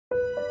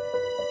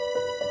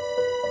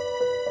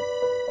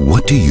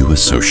What do you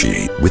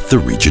associate with the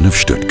region of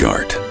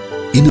Stuttgart?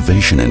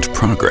 Innovation and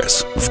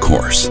progress, of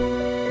course.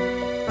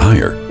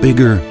 Higher,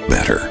 bigger,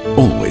 better,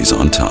 always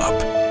on top.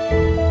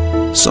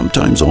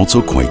 Sometimes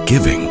also quite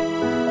giving.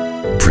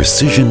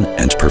 Precision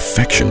and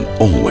perfection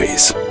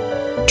always.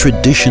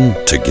 Tradition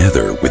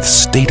together with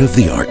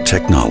state-of-the-art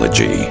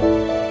technology.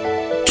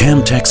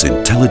 Camtek's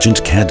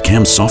intelligent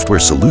CAD/CAM software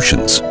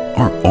solutions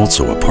are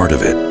also a part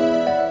of it.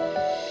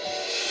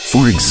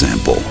 For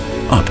example,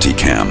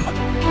 OPTICAM.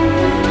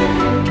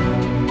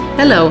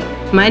 Hello,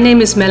 my name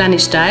is Melanie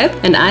Steib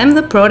and I am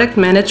the product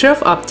manager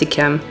of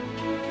OPTICAM.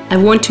 I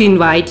want to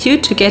invite you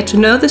to get to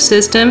know the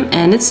system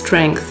and its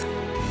strength.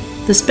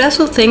 The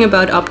special thing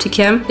about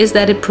OPTICAM is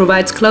that it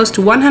provides close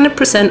to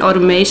 100%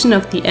 automation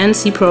of the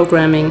NC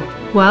programming,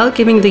 while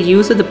giving the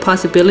user the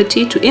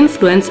possibility to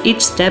influence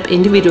each step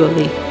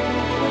individually.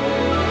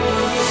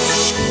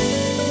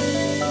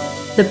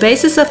 The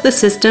basis of the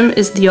system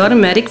is the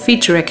automatic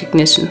feature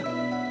recognition.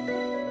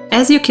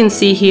 As you can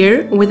see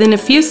here, within a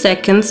few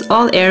seconds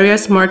all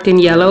areas marked in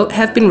yellow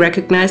have been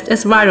recognized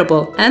as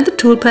viable and the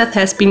toolpath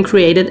has been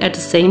created at the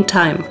same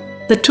time.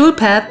 The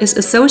toolpath is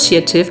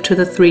associative to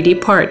the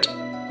 3D part.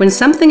 When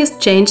something is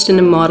changed in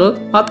a model,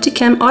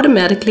 OPTICAM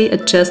automatically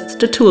adjusts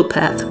the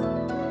toolpath.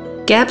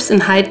 Gaps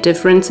and height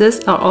differences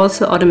are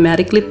also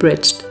automatically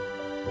bridged.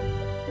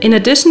 In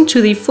addition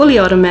to the fully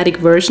automatic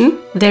version,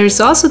 there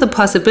is also the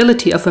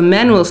possibility of a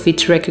manual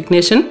feature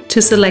recognition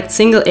to select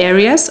single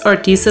areas or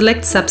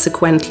deselect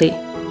subsequently.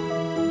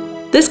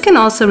 This can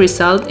also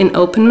result in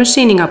open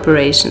machining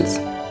operations.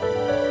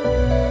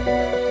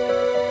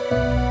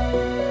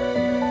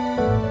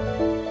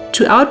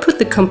 To output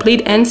the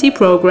complete NC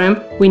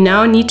program, we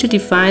now need to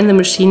define the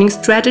machining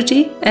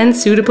strategy and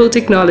suitable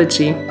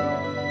technology.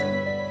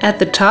 At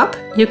the top,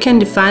 you can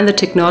define the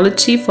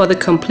technology for the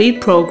complete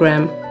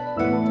program.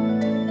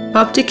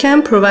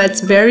 OPTICAM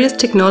provides various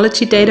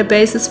technology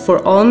databases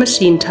for all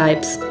machine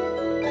types.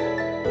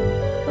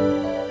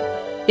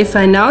 If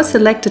I now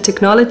select a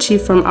technology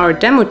from our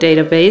demo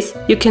database,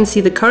 you can see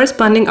the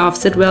corresponding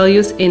offset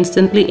values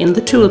instantly in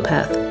the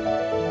toolpath.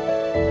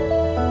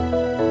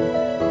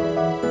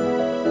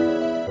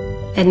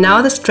 And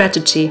now the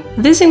strategy.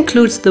 This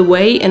includes the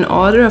way and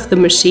order of the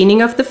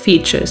machining of the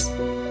features.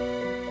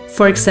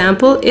 For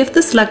example, if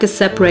the slug is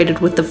separated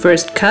with the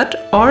first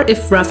cut, or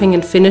if roughing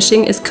and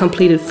finishing is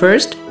completed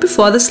first,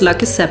 before the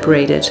slug is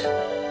separated.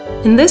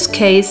 In this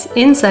case,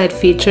 inside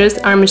features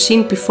are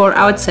machined before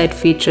outside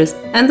features,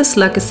 and the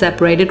slug is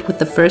separated with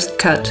the first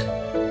cut.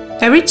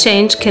 Every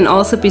change can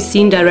also be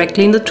seen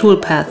directly in the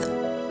toolpath.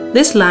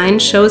 This line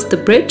shows the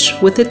bridge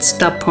with its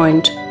stop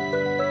point.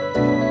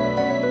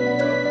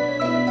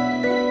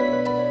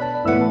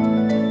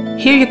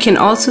 Here you can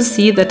also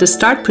see that the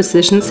start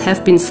positions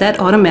have been set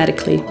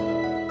automatically.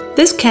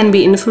 This can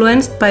be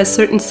influenced by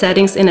certain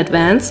settings in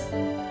advance,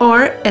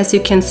 or, as you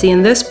can see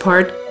in this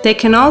part, they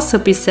can also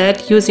be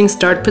set using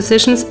start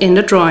positions in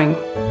the drawing.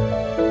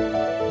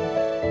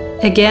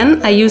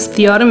 Again, I used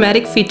the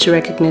automatic feature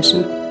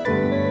recognition.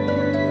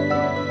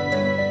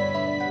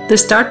 The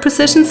start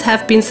positions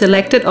have been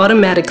selected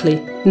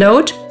automatically.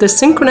 Note, the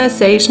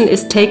synchronization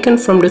is taken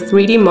from the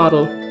 3D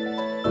model.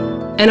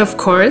 And of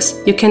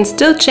course, you can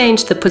still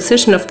change the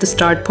position of the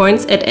start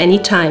points at any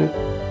time.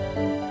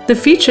 The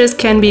features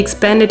can be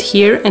expanded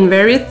here and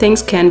various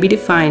things can be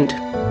defined.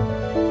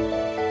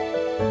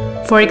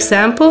 For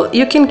example,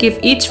 you can give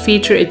each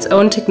feature its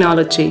own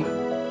technology.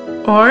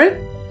 Or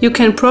you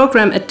can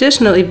program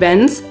additional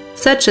events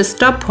such as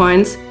stop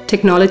points,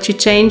 technology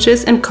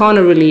changes and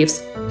corner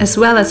reliefs, as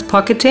well as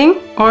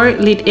pocketing or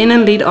lead in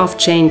and lead off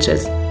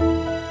changes.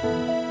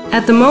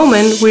 At the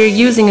moment, we are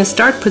using a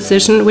start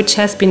position which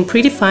has been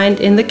predefined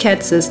in the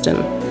CAD system.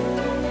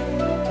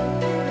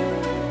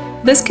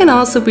 This can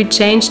also be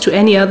changed to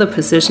any other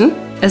position,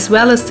 as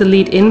well as the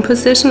lead-in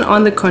position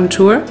on the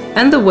contour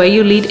and the way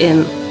you lead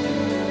in.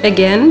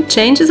 Again,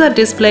 changes are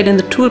displayed in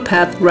the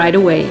toolpath right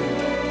away.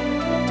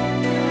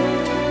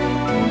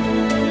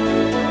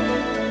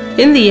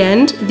 In the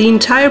end, the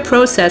entire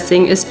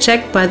processing is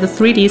checked by the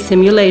 3D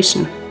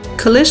simulation.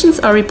 Collisions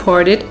are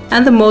reported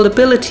and the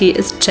moldability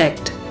is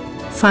checked.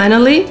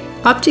 Finally,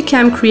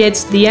 OPTICAM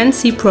creates the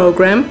NC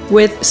program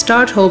with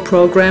start hole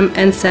program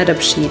and setup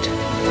sheet.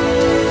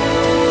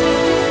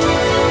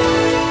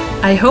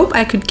 I hope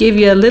I could give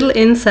you a little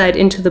insight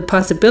into the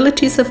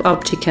possibilities of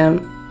OPTICAM.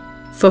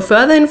 For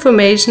further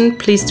information,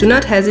 please do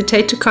not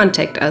hesitate to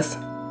contact us.